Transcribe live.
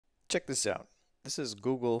Check this out. This is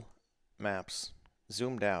Google Maps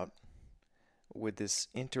zoomed out with this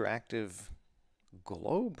interactive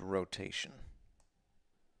globe rotation.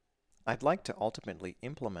 I'd like to ultimately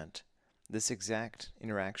implement this exact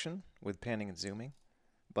interaction with panning and zooming,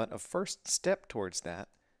 but a first step towards that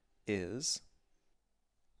is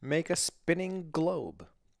make a spinning globe.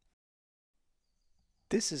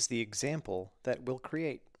 This is the example that we'll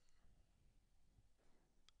create.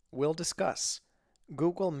 We'll discuss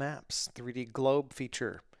Google Maps 3D globe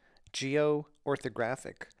feature,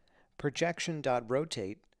 geo-orthographic,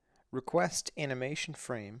 projection.rotate,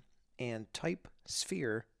 requestAnimationFrame, and type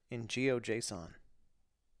sphere in GeoJSON.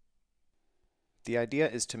 The idea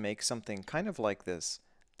is to make something kind of like this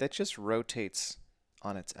that just rotates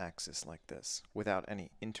on its axis like this without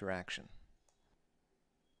any interaction.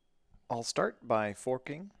 I'll start by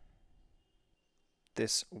forking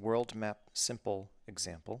this world map simple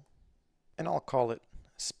example, and I'll call it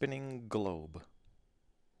spinning globe.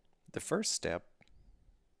 The first step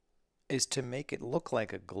is to make it look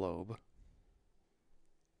like a globe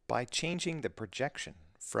by changing the projection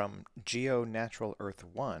from Geo Natural Earth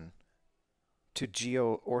 1 to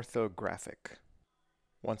Geo Orthographic.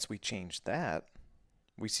 Once we change that,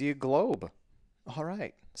 we see a globe. All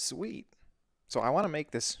right, sweet. So I want to make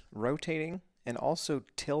this rotating and also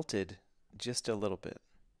tilted just a little bit.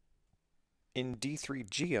 In D3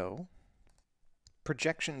 Geo,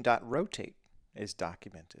 projection.rotate is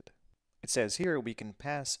documented. It says here we can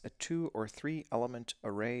pass a 2 or 3 element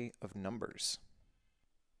array of numbers,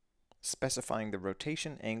 specifying the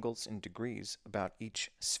rotation angles in degrees about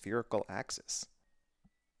each spherical axis.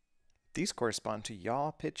 These correspond to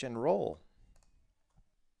yaw, pitch, and roll.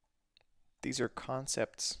 These are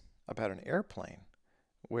concepts about an airplane,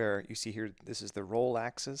 where you see here this is the roll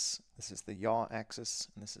axis, this is the yaw axis,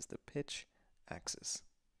 and this is the pitch axis.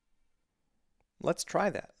 Let's try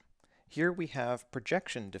that. Here we have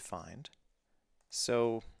projection defined,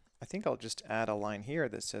 so I think I'll just add a line here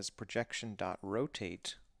that says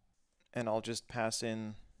projection.rotate, and I'll just pass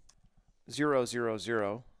in 0, 0,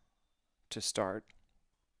 0 to start,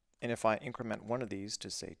 and if I increment one of these to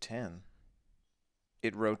say 10,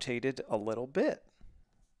 it rotated a little bit,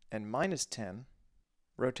 and minus 10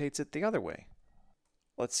 rotates it the other way.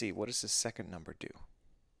 Let's see, what does the second number do?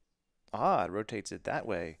 Ah, it rotates it that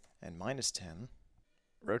way, and minus 10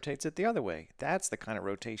 rotates it the other way. That's the kind of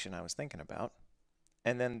rotation I was thinking about.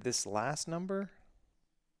 And then this last number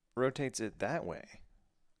rotates it that way.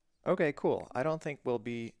 Okay, cool. I don't think we'll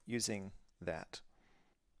be using that.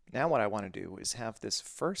 Now what I want to do is have this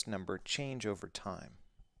first number change over time.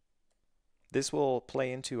 This will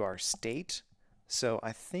play into our state, so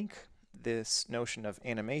I think this notion of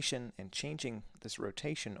animation and changing this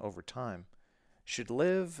rotation over time should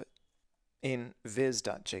live in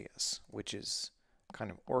viz.js, which is kind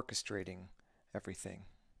of orchestrating everything.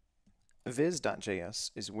 Viz.js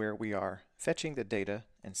is where we are fetching the data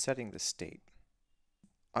and setting the state.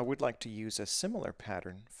 I would like to use a similar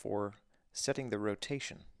pattern for setting the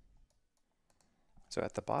rotation. So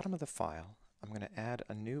at the bottom of the file, I'm going to add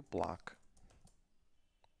a new block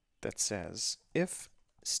that says if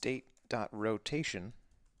state.rotation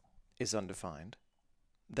is undefined,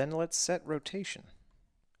 then let's set rotation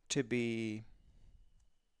to be,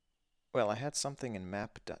 well, I had something in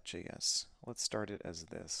map.js. Let's start it as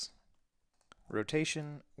this.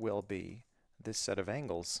 Rotation will be this set of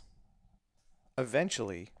angles.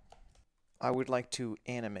 Eventually, I would like to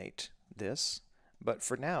animate this, but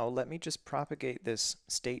for now, let me just propagate this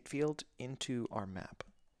state field into our map.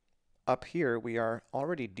 Up here, we are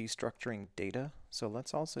already destructuring data, so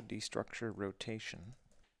let's also destructure rotation.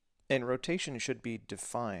 And rotation should be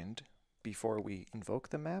defined before we invoke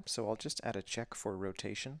the map, so I'll just add a check for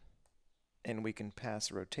rotation, and we can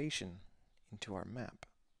pass rotation into our map.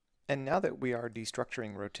 And now that we are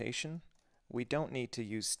destructuring rotation, we don't need to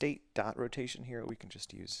use state.rotation here, we can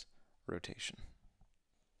just use rotation.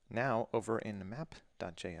 Now, over in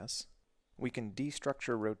map.js, we can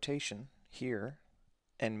destructure rotation here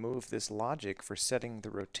and move this logic for setting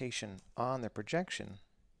the rotation on the projection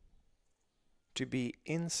to be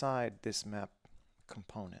inside this map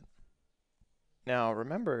component. Now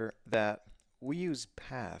remember that we use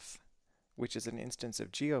path, which is an instance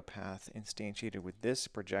of GeoPath instantiated with this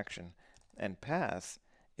projection, and path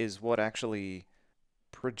is what actually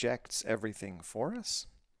projects everything for us.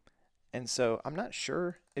 And so I'm not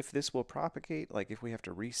sure if this will propagate, like if we have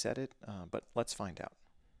to reset it, but let's find out.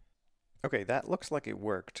 Okay, that looks like it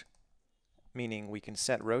worked, meaning we can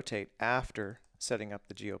set rotate after setting up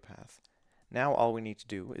the GeoPath. Now all we need to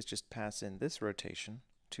do is just pass in this rotation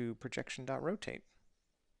to projection.rotate.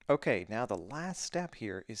 Okay, now the last step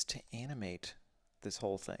here is to animate this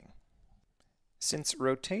whole thing. Since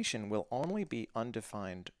rotation will only be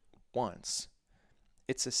undefined once,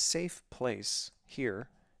 it's a safe place here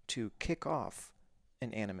to kick off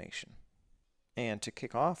an animation. And to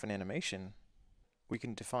kick off an animation, we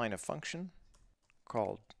can define a function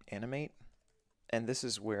called animate, and this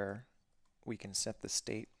is where we can set the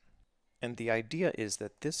state. And the idea is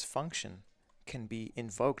that this function can be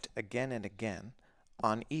invoked again and again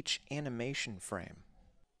on each animation frame.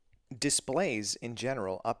 Displays in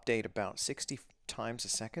general update about 60 times a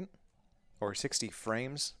second, or 60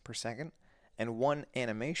 frames per second, and one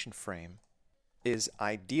animation frame is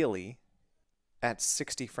ideally at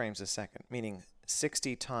 60 frames a second, meaning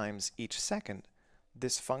 60 times each second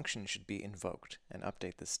this function should be invoked and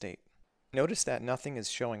update the state. Notice that nothing is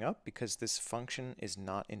showing up because this function is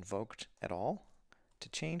not invoked at all. To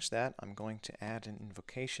change that, I'm going to add an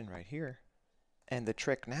invocation right here. And the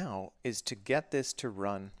trick now is to get this to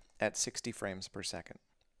run at 60 frames per second.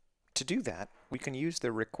 To do that, we can use the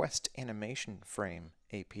requestAnimationFrame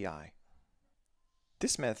API.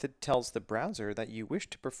 This method tells the browser that you wish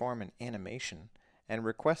to perform an animation and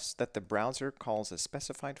requests that the browser calls a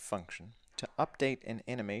specified function to update an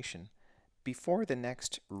animation before the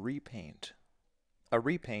next repaint. A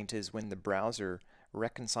repaint is when the browser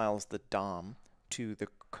reconciles the DOM to the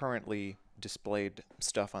currently displayed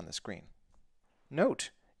stuff on the screen.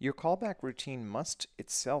 Note, your callback routine must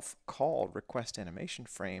itself call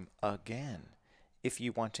requestAnimationFrame again if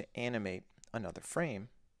you want to animate another frame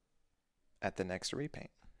at the next repaint.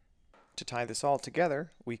 To tie this all together,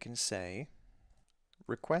 we can say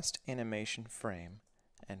requestAnimationFrame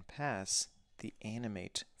and pass the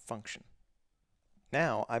animate function.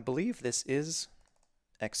 Now, I believe this is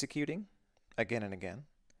executing again and again.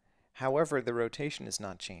 However, the rotation is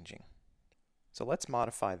not changing. So let's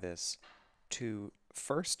modify this to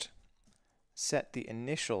first set the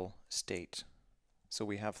initial state so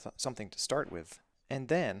we have something to start with. And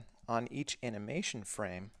then on each animation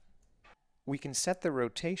frame, we can set the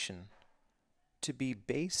rotation to be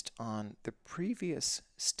based on the previous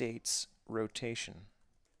state's rotation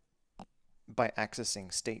by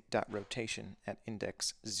accessing state.rotation at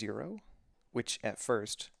index 0, which at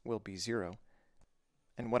first will be 0.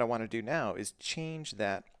 And what I want to do now is change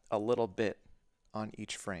that a little bit on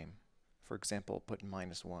each frame. For example, put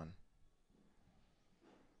 -1.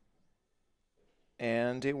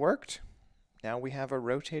 And it worked. Now we have a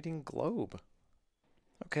rotating globe.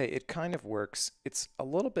 Okay, it kind of works. It's a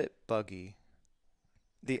little bit buggy.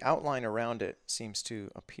 The outline around it seems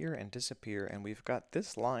to appear and disappear, and we've got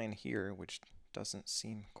this line here which doesn't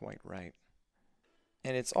seem quite right.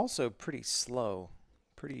 And it's also pretty slow,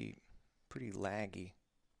 pretty laggy,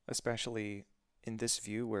 especially in this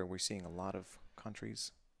view where we're seeing a lot of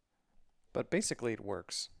countries. But basically it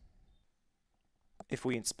works. If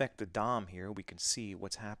we inspect the DOM here, we can see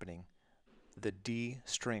what's happening. The D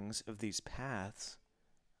strings of these paths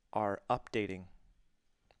are updating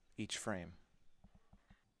each frame.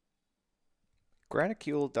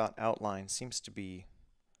 Graticule.outline seems to be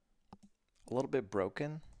a little bit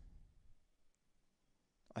broken.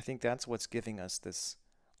 I think that's what's giving us this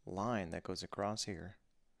line that goes across here.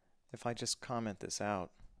 If I just comment this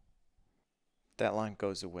out, that line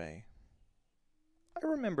goes away. I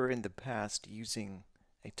remember in the past using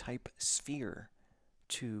a type sphere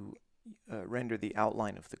to render the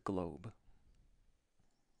outline of the globe.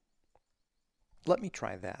 Let me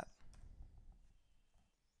try that.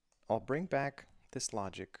 I'll bring back this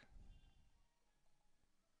logic,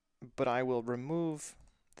 but I will remove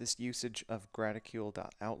this usage of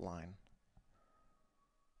graticule.outline,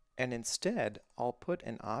 and instead I'll put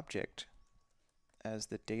an object as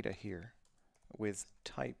the data here with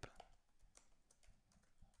type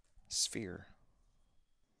sphere.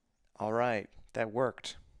 All right, that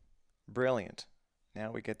worked. Brilliant.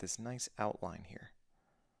 Now we get this nice outline here.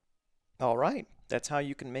 All right, that's how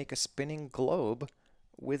you can make a spinning globe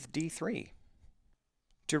with D3.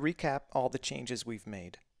 To recap all the changes we've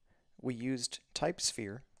made, we used type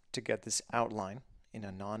sphere to get this outline in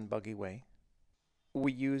a non-buggy way.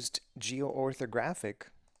 We used geoorthographic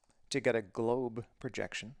to get a globe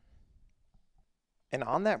projection. And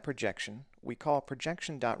on that projection, we call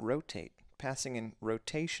projection.rotate, passing in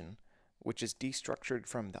rotation, which is destructured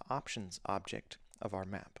from the options object of our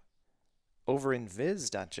map. Over in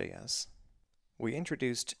viz.js, we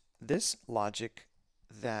introduced this logic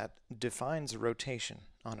that defines rotation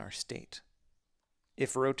on our state.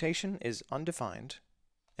 If rotation is undefined,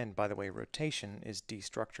 and by the way, rotation is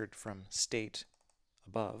destructured from state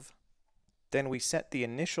above, then we set the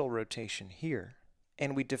initial rotation here,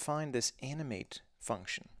 and we define this animate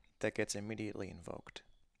function that gets immediately invoked.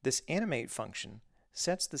 This animate function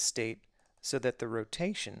sets the state so that the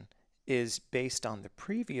rotation is based on the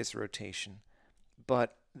previous rotation,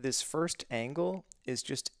 but this first angle is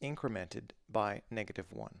just incremented by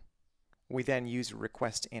 -1. We then use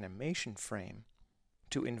requestAnimationFrame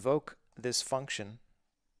to invoke this function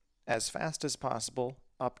as fast as possible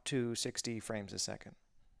up to 60 frames a second.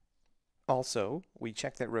 Also, we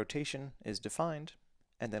check that rotation is defined,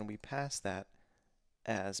 and then we pass that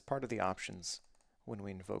as part of the options when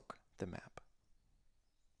we invoke the map.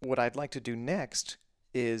 What I'd like to do next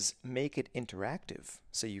is make it interactive,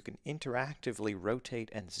 so you can interactively rotate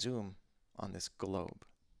and zoom on this globe.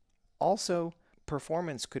 Also,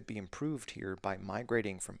 performance could be improved here by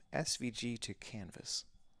migrating from SVG to Canvas.